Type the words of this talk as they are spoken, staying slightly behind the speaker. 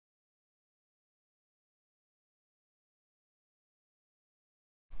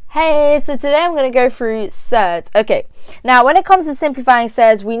Hey, so today I'm going to go through surds. Okay, now when it comes to simplifying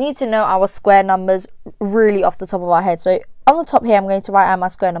surds, we need to know our square numbers really off the top of our head. So on the top here, I'm going to write out my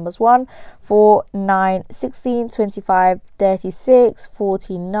square numbers: 1, 4, 9, 16, 25, 36,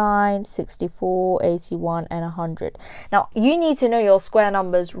 49, 64, 81, and 100. Now, you need to know your square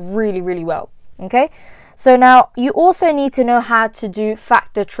numbers really well, okay? So now you also need to know how to do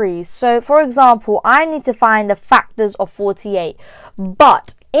factor trees. So for example, I need to find the factors of 48,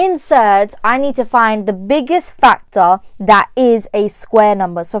 but in surds, I need to find the biggest factor that is a square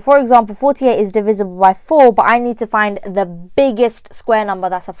number. So for example, 48 is divisible by 4, but I need to find the biggest square number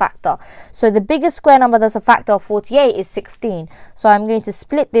that's a factor. So the biggest square number that's a factor of 48 is 16. So I'm going to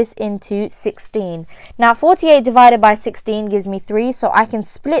split this into 16. Now 48 divided by 16 gives me 3, so I can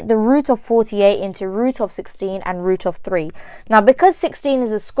split the root of 48 into root of 16 and root of 3. Now because 16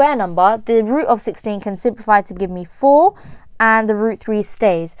 is a square number, the root of 16 can simplify to give me 4, and the root 3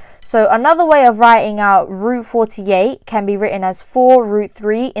 stays. So another way of writing out root 48 can be written as 4 root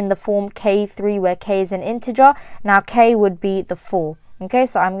 3 in the form k3, where k is an integer. Now k would be the 4. Okay,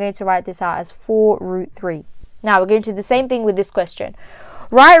 so I'm going to write this out as 4 root 3. Now we're going to do the same thing with this question.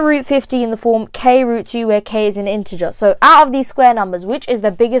 Write root 50 in the form k root 2, where k is an integer. So out of these square numbers, which is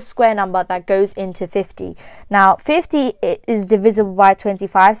the biggest square number that goes into 50? Now 50 is divisible by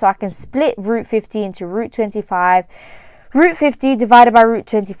 25, so I can split root 50 into root 25. Root 50 divided by root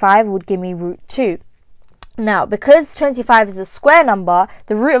 25 would give me root 2. Now, because 25 is a square number,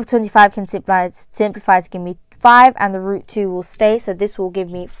 the root of 25 can simplify to give me 5, and the root 2 will stay. So this will give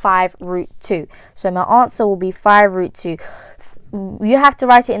me 5 root 2. So my answer will be 5 root 2. You have to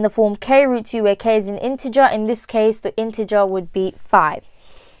write it in the form k root 2, where k is an integer. In this case, the integer would be 5.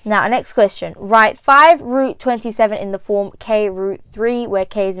 Now, next question. Write 5 root 27 in the form k root 3, where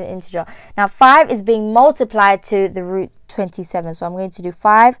k is an integer. Now, 5 is being multiplied to the root 27. So I'm going to do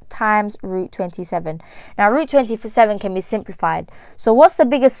 5 times root 27. Now, root 27 can be simplified. So what's the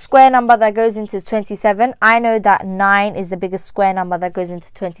biggest square number that goes into 27? I know that 9 is the biggest square number that goes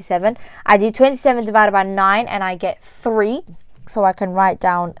into 27. I do 27 divided by 9 and I get 3. So I can write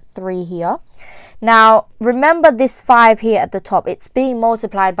down 3 here. Now, remember this 5 here at the top. It's being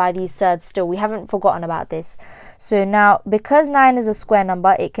multiplied by these surds still. We haven't forgotten about this. So now, because 9 is a square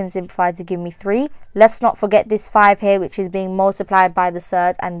number, it can simplify to give me 3. Let's not forget this 5 here, which is being multiplied by the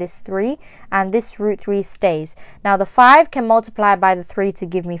surds, and this 3. And this root 3 stays. Now, the 5 can multiply by the 3 to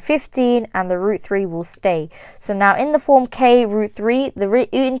give me 15, and the root 3 will stay. So now, in the form k root 3, the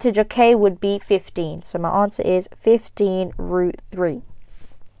integer k would be 15. So my answer is 15 root 3.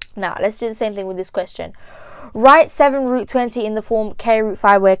 Now, let's do the same thing with this question. Write 7 root 20 in the form k root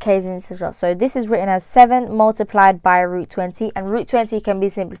 5, where k is an integer. So this is written as 7 multiplied by root 20, and root 20 can be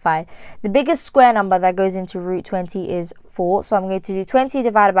simplified. The biggest square number that goes into root 20 is 4, so I'm going to do 20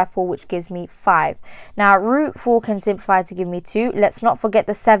 divided by 4, which gives me 5. Now, root 4 can simplify to give me 2. Let's not forget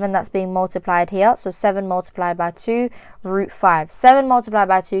the 7 that's being multiplied here. So 7 multiplied by 2, root 5. 7 multiplied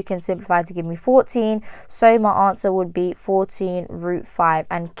by 2 can simplify to give me 14. So my answer would be 14 root 5.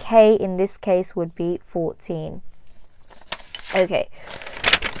 And k in this case would be 14. Okay.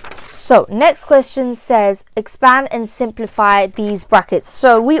 So next question says expand and simplify these brackets.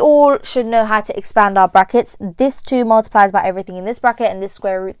 So we all should know how to expand our brackets. This 2 multiplies by everything in this bracket, and this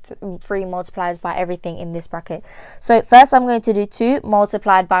square root 3 multiplies by everything in this bracket. So first I'm going to do 2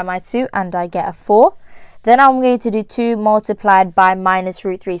 multiplied by my 2, and I get a 4. Then I'm going to do 2 multiplied by minus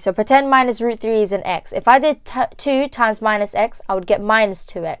root 3. So pretend minus root 3 is an x. If I did 2 times minus x, I would get minus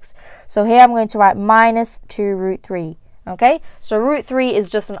 2x. So here I'm going to write minus 2 root 3. Okay, so root 3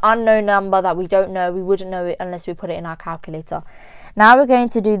 is just an unknown number that we don't know. We wouldn't know it unless we put it in our calculator. Now we're going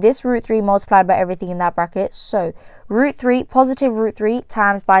to do this root 3 multiplied by everything in that bracket. So root 3, positive root 3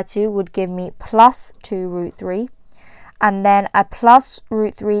 times by 2 would give me plus 2 root 3. And then a plus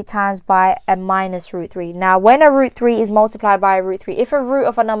root 3 times by a minus root 3. Now, when a root 3 is multiplied by a root 3, if a root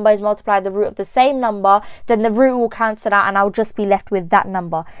of a number is multiplied the root of the same number, then the root will cancel out and I'll just be left with that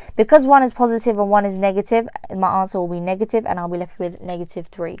number. Because one is positive and one is negative, my answer will be negative, and I'll be left with negative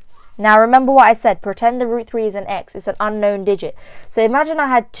 3. Now, remember what I said. Pretend the root 3 is an x. It's an unknown digit. So imagine I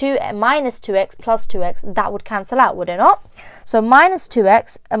had 2 minus 2x plus 2x. That would cancel out, would it not? So minus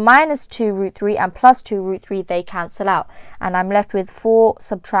 2x, minus 2 root 3, and plus 2 root 3, they cancel out. And I'm left with 4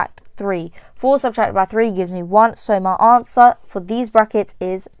 subtract 3. 4 subtracted by 3 gives me 1. So my answer for these brackets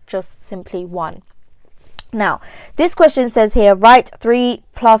is just simply 1. Now, this question says here, write 3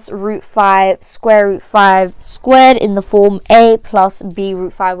 plus root 5 square root 5 squared in the form a plus b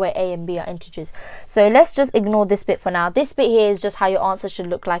root 5, where a and b are integers. So let's just ignore this bit for now. This bit here is just how your answer should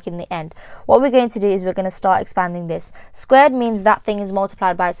look like in the end. What we're going to do is we're going to start expanding this. Squared means that thing is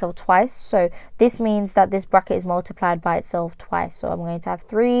multiplied by itself twice. So this means that this bracket is multiplied by itself twice. So I'm going to have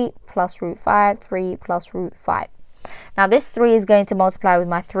 3 plus root 5, 3 plus root 5. Now this 3 is going to multiply with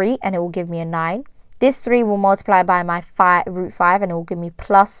my 3 and it will give me a 9. This 3 will multiply by my root 5 and it will give me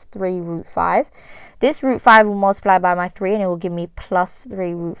plus 3 root 5. This root 5 will multiply by my 3 and it will give me plus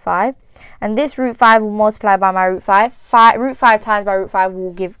 3 root 5. And this root 5 will multiply by my root 5. Root 5 times by root 5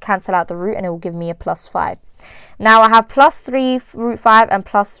 will cancel out the root and it will give me a plus 5. Now I have plus 3 root 5 and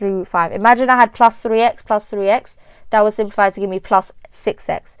plus 3 root 5. Imagine I had plus 3x. That would simplify to give me plus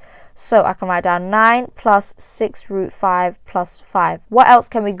 6x. So I can write down 9 plus 6 root 5 plus 5. What else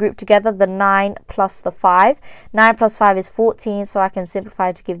can we group together? The 9 plus the 5. 9 plus 5 is 14, so I can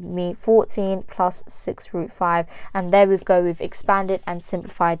simplify to give me 14 plus 6 root 5. And there we go, we've expanded and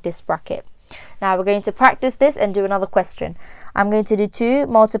simplified this bracket. Now we're going to practice this and do another question. I'm going to do 2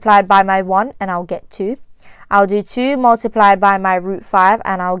 multiplied by my 1 and I'll get 2. I'll do 2 multiplied by my root 5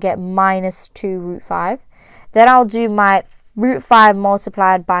 and I'll get minus 2 root 5. Then I'll do my root 5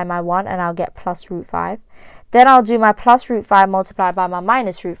 multiplied by my 1 and I'll get plus root 5. Then I'll do my plus root 5 multiplied by my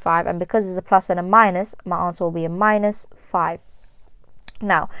minus root 5, and because it's a plus and a minus, my answer will be a minus 5.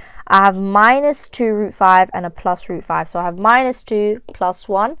 Now I have minus 2 root 5 and a plus root 5, so I have minus 2 plus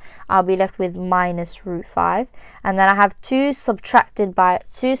 1. I'll be left with minus root 5, and then I have 2 subtracted by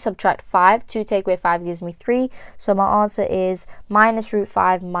 2 subtract 5. 2 take away 5 gives me 3, so my answer is minus root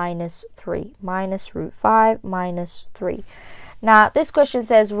 5 minus 3. Minus root 5 minus 3. Now this question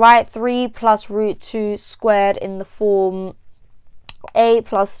says write 3 plus root 2 squared in the form a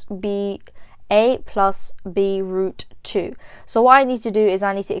plus b root 2. So what I need to do is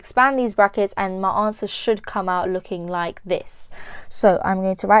I need to expand these brackets and my answer should come out looking like this. So I'm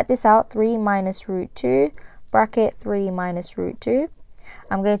going to write this out, 3 minus root 2 bracket 3 minus root 2.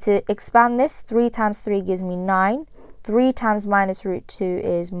 I'm going to expand this. 3 times 3 gives me 9. 3 times minus root 2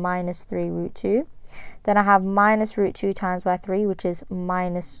 is minus 3 root 2. Then I have minus root 2 times by 3, which is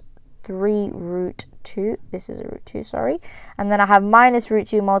minus 3 root 2. This is a root 2, sorry. And then I have minus root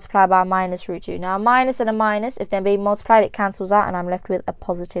 2 multiplied by minus root 2. Now a minus and a minus, if they're being multiplied, it cancels out and I'm left with a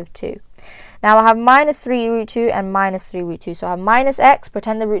positive 2. Now I have minus 3 root 2 and minus 3 root 2. So I have minus x,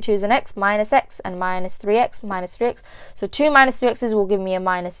 pretend the root 2 is an x, minus x, and minus 3x, minus 3x. So 2 minus 3x's will give me a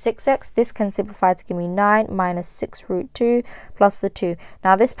minus 6x. This can simplify to give me 9 minus 6 root 2 plus the 2.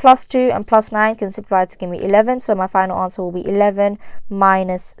 Now this plus 2 and plus 9 can simplify to give me 11. So my final answer will be 11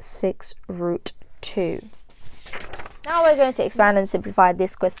 minus 6 root 2. Now we're going to expand and simplify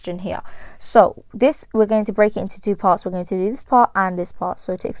this question here. So this, we're going to break it into 2 parts. We're going to do this part and this part.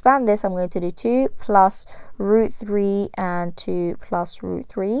 So to expand this, I'm going to do 2 plus root 3 and 2 plus root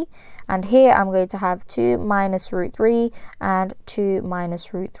 3. And here I'm going to have 2 minus root 3 and 2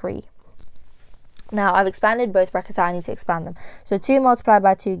 minus root 3. Now I've expanded both brackets. I need to expand them. So 2 multiplied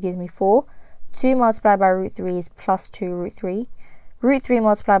by 2 gives me 4. 2 multiplied by root 3 is plus 2 root 3. Root 3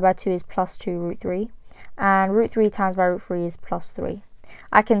 multiplied by 2 is plus 2 root 3. And root 3 times by root 3 is plus 3.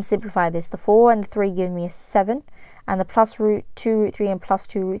 I can simplify this. The 4 and the 3 give me a 7. And the plus root 2 root 3 and plus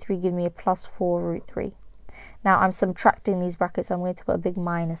 2 root 3 give me a plus 4 root 3. Now I'm subtracting these brackets, so I'm going to put a big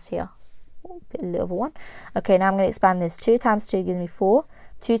minus here. A little one. Okay, now I'm going to expand this. 2 times 2 gives me 4.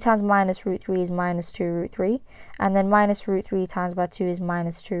 2 times minus root 3 is minus 2 root 3. And then minus root 3 times by 2 is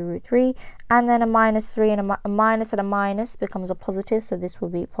minus 2 root 3. And then a minus 3 and a minus becomes a positive, so this will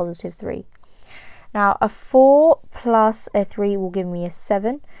be positive 3. Now a 4 plus a 3 will give me a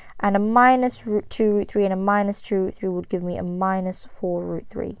 7. And a minus root 2 root 3 and a minus 2 root 3 would give me a minus 4 root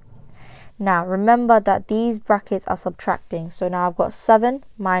 3. Now remember that these brackets are subtracting. So now I've got 7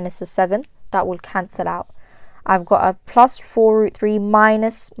 minus a 7. That will cancel out. I've got a plus 4 root 3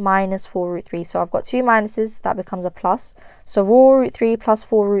 minus 4 root 3. So I've got 2 minuses, that becomes a plus. So 4 root 3 plus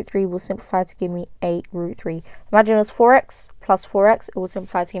 4 root 3 will simplify to give me 8 root 3. Imagine it was 4x plus 4x, it will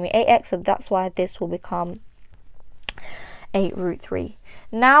simplify to give me 8x. So that's why this will become 8 root 3.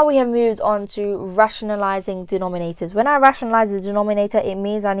 Now we have moved on to rationalizing denominators. When I rationalize the denominator, it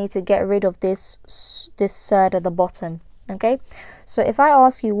means I need to get rid of this surd at the bottom. Okay, so if I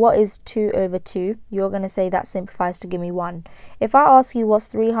ask you what is 2 over 2, you're going to say that simplifies to give me 1. If I ask you what's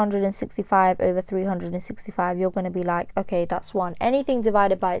 365 over 365, you're going to be like, okay, that's 1. Anything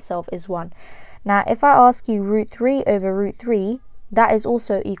divided by itself is 1. Now, if I ask you root 3 over root 3, that is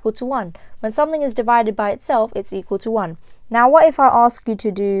also equal to 1. When something is divided by itself, it's equal to 1. Now, what if I ask you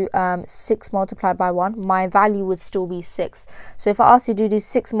to do 6 multiplied by 1? My value would still be 6. So if I ask you to do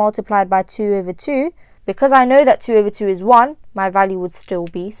 6 multiplied by 2 over 2, because I know that 2 over 2 is 1, my value would still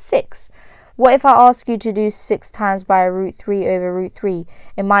be 6. What if I ask you to do 6 times by root 3 over root 3?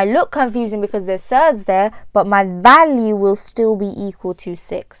 It might look confusing because there's surds there, but my value will still be equal to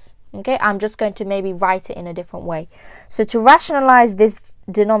 6. Okay, I'm just going to maybe write it in a different way. So to rationalize this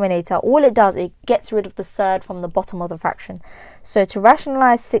denominator, all it does, it gets rid of the surd from the bottom of the fraction. So to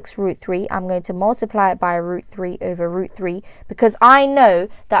rationalize 6 root 3, I'm going to multiply it by root 3 over root 3, because I know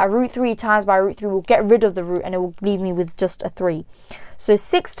that a root 3 times by root 3 will get rid of the root and it will leave me with just a 3. So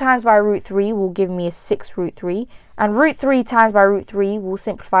 6 times by root 3 will give me a 6 root 3, and root 3 times by root 3 will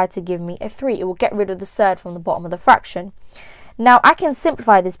simplify to give me a 3. It will get rid of the surd from the bottom of the fraction. Now I can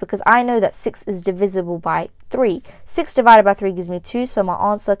simplify this because I know that 6 is divisible by 3. 6 divided by 3 gives me 2, so my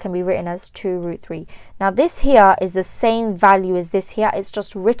answer can be written as 2 root 3. Now this here is the same value as this here, it's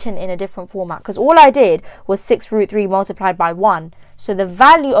just written in a different format because all I did was 6 root 3 multiplied by 1. So the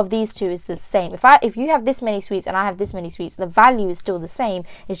value of these two is the same. If you have this many sweets and I have this many sweets, the value is still the same,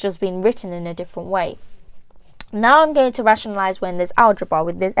 it's just been written in a different way. Now I'm going to rationalize when there's algebra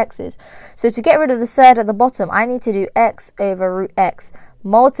with these x's. So to get rid of the surd at the bottom, I need to do x over root x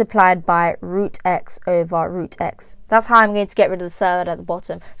multiplied by root x over root x. That's how I'm going to get rid of the surd at the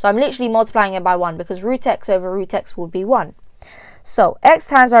bottom. So I'm literally multiplying it by 1 because root x over root x would be 1. So x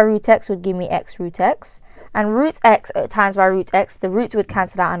times by root x would give me x root x. And root x times by root x, the roots would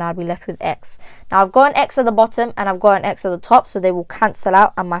cancel out and I'll be left with x. Now I've got an x at the bottom and I've got an x at the top, so they will cancel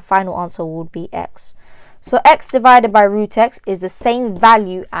out and my final answer would be x. So x divided by root x is the same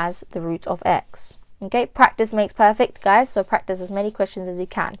value as the root of x. Okay, practice makes perfect, guys, so practice as many questions as you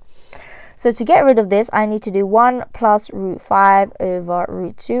can. So to get rid of this, I need to do 1 plus root 5 over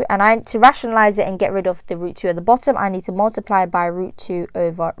root 2. And to rationalize it and get rid of the root 2 at the bottom, I need to multiply by root 2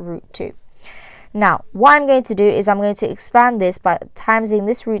 over root 2. Now, what I'm going to do is I'm going to expand this by timesing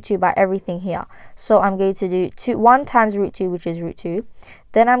this root 2 by everything here. So I'm going to do 1 times root 2, which is root 2.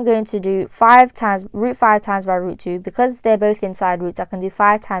 Then I'm going to do root 5 times by root 2. Because they're both inside roots, I can do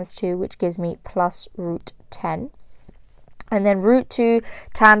 5 times 2, which gives me plus root 10. And then root 2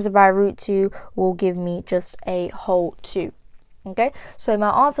 times by root 2 will give me just a whole 2. Okay, so my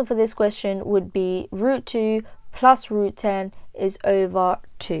answer for this question would be root 2 plus root 10 is over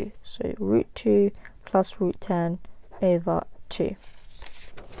 2. So root 2 plus root 10 over 2.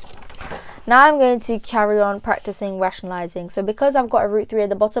 Now I'm going to carry on practicing rationalizing. So because I've got a root 3 at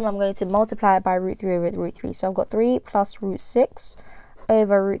the bottom, I'm going to multiply it by root 3 over root 3. So I've got 3 plus root 6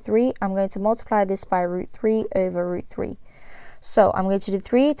 over root 3. I'm going to multiply this by root 3 over root 3. So I'm going to do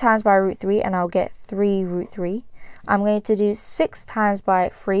 3 times by root 3 and I'll get 3 root 3. I'm going to do 6 times by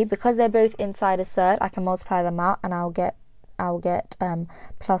 3 because they're both inside a surd. I can multiply them out and I'll get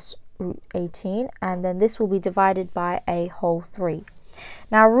plus root 18, and then this will be divided by a whole 3.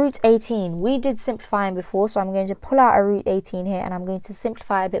 Now root 18, we did simplifying before, so I'm going to pull out a root 18 here and I'm going to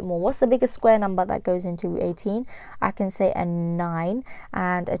simplify a bit more. What's the biggest square number that goes into root 18? I can say a 9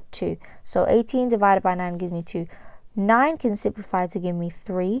 and a 2. So 18 divided by 9 gives me 2. 9 can simplify to give me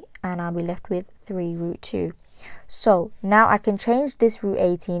 3 and I'll be left with 3 root 2. So now I can change this root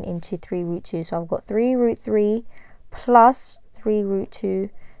 18 into 3 root 2. So I've got 3 root 3 plus 3 root 2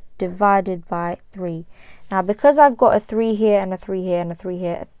 divided by 3. Now because I've got a 3 here and a 3 here and a 3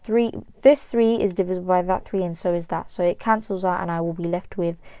 here, this 3 is divisible by that 3 and so is that. So it cancels out and I will be left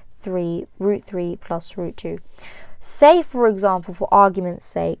with root 3 plus root 2. Say for example, for argument's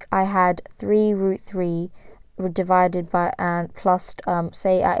sake, I had 3 root 3 divided by and plus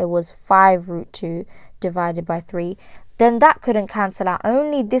say it was 5 root 2 divided by 3, then that couldn't cancel out.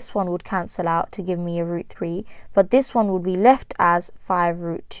 Only this one would cancel out to give me a root 3, but this one would be left as 5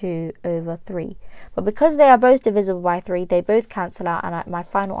 root 2 over 3. But because they are both divisible by 3, they both cancel out and my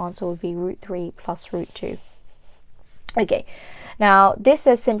final answer would be root 3 plus root 2. Okay, now this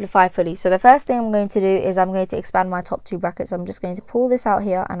says simplify fully. So the first thing I'm going to do is I'm going to expand my top 2 brackets. So I'm just going to pull this out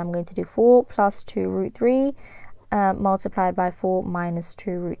here and I'm going to do 4 plus 2 root 3 multiplied by 4 minus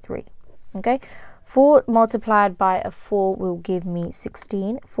 2 root 3. Okay, 4 multiplied by a 4 will give me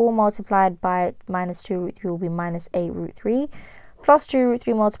 16. 4 multiplied by minus 2 root 3 will be minus 8 root 3. Plus 2 root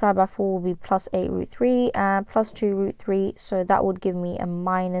 3 multiplied by 4 will be plus 8 root 3 and plus 2 root 3. So that would give me a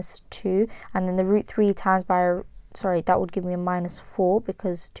minus 2. And then the root 3 times by, that would give me a minus 4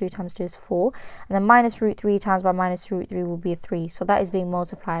 because 2 times 2 is 4. And then minus root 3 times by minus root 3 will be a 3. So that is being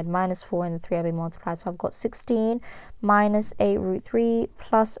multiplied. Minus 4 and the 3 are being multiplied. So I've got 16 minus 8 root 3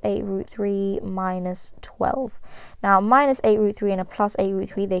 plus 8 root 3 minus 12. Now minus 8 root 3 and a plus 8 root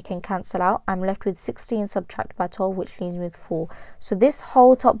 3, they can cancel out. I'm left with 16 subtracted by 12, which leaves me with 4. So this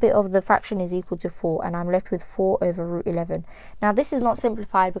whole top bit of the fraction is equal to 4, and I'm left with 4 over root 11. Now this is not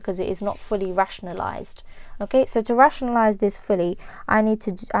simplified because it is not fully rationalized. Okay, so to rationalize this fully, I need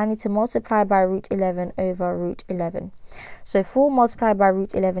to multiply by root 11 over root 11. So 4 multiplied by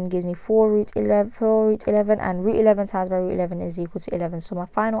root 11 gives me 4 root 11, and root 11 times by root 11 is equal to 11. So my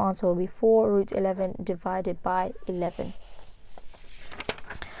final answer will be 4 root 11 divided by 11.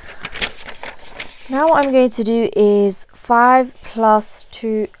 Now what I'm going to do is 5 plus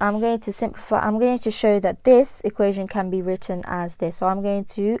 2. I'm going to simplify. I'm going to show that this equation can be written as this. So I'm going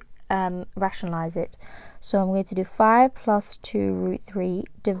to rationalize it. So I'm going to do 5 plus 2 root 3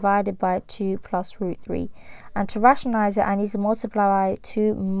 divided by 2 plus root 3. And to rationalize it, I need to multiply by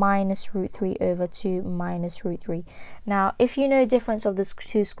 2 minus root 3 over 2 minus root 3. Now, if you know the difference of the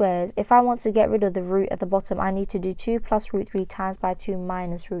two squares, if I want to get rid of the root at the bottom, I need to do 2 plus root 3 times by 2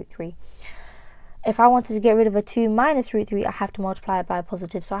 minus root 3. If I wanted to get rid of a 2 minus root 3, I have to multiply it by a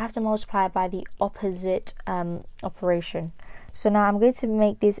positive. So I have to multiply it by the opposite operation. So now I'm going to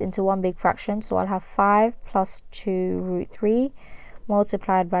make this into one big fraction. So I'll have 5 plus 2 root 3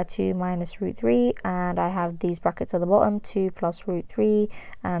 multiplied by 2 minus root 3. And I have these brackets at the bottom, 2 plus root 3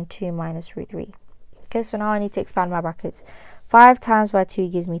 and 2 minus root 3. Okay, so now I need to expand my brackets. 5 times by 2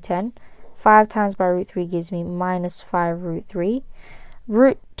 gives me 10. 5 times by root 3 gives me minus 5 root 3.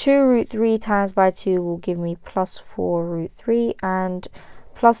 Root 2 root 3 times by 2 will give me plus 4 root 3, and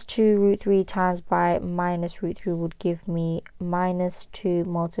plus 2 root 3 times by minus root 3 would give me minus 2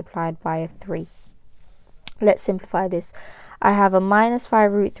 multiplied by a 3. Let's simplify this. I have a minus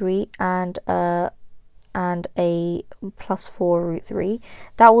 5 root 3 and a plus 4 root 3.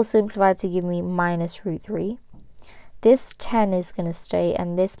 That will simplify to give me minus root 3. This 10 is going to stay,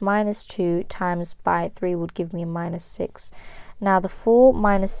 and this minus 2 times by 3 would give me a minus 6. Now the 4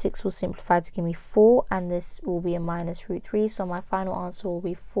 minus 6 will simplify to give me 4, and this will be a minus root 3. So my final answer will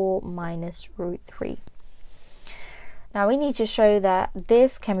be 4 minus root 3. Now we need to show that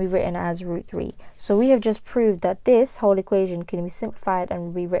this can be written as root 3. So we have just proved that this whole equation can be simplified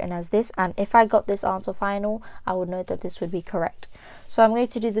and be written as this. And if I got this answer final, I would know that this would be correct. So I'm going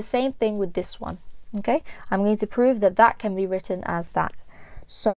to do the same thing with this one. Okay, I'm going to prove that that can be written as that. So